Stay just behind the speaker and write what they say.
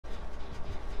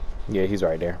Yeah, he's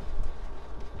right there.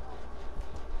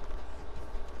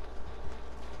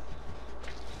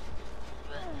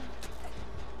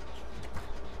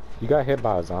 You got hit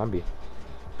by a zombie.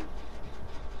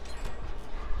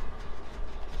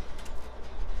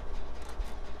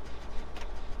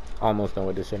 Almost done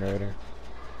with this generator.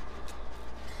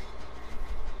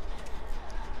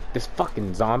 This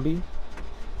fucking zombie.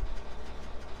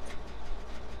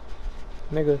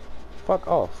 Nigga, fuck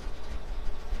off.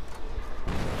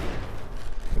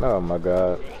 Oh my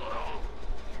god.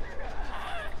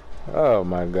 Oh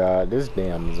my god, this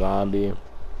damn zombie.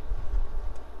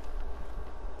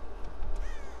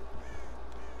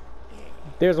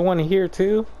 There's one here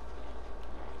too.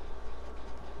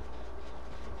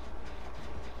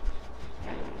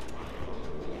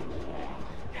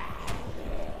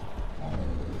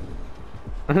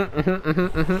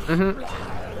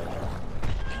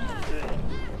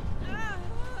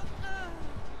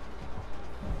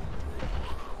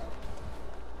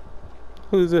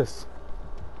 Who's this?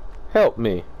 Help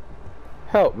me.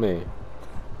 Help me.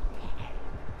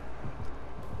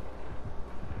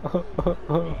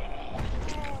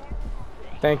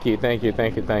 Thank you, thank you,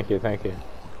 thank you, thank you, thank you.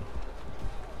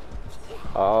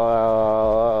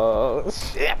 Oh,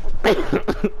 shit.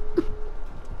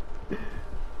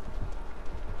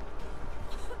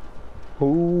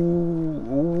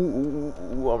 Ooh,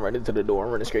 I'm running to the door.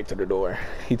 I'm running straight to the door.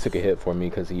 He took a hit for me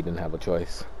because he didn't have a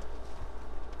choice.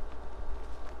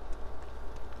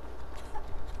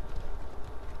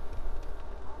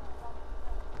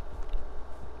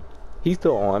 He's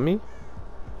still on me?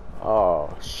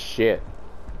 Oh, shit.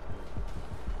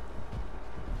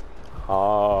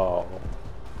 Oh.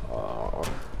 Oh.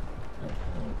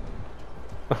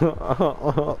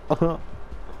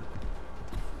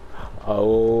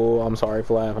 Oh, I'm sorry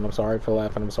for laughing. I'm sorry for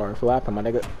laughing. I'm sorry for laughing, my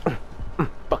nigga.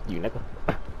 Fuck you, nigga.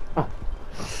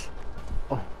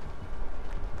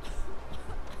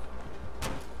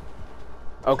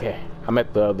 Okay, I'm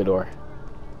at the other door.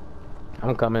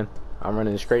 I'm coming. I'm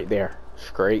running straight there.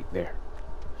 Straight there.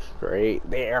 Straight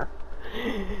there.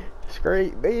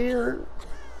 Straight there.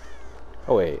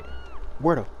 Oh, wait.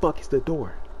 Where the fuck is the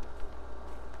door?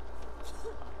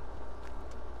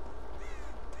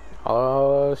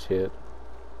 Oh, shit.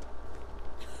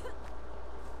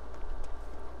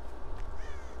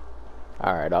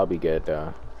 Alright, I'll be good,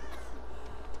 though.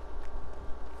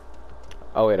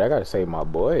 Oh, wait, I gotta save my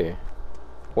boy.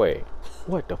 Wait.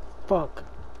 What the fuck?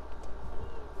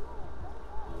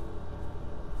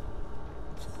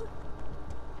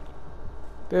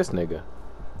 This nigga.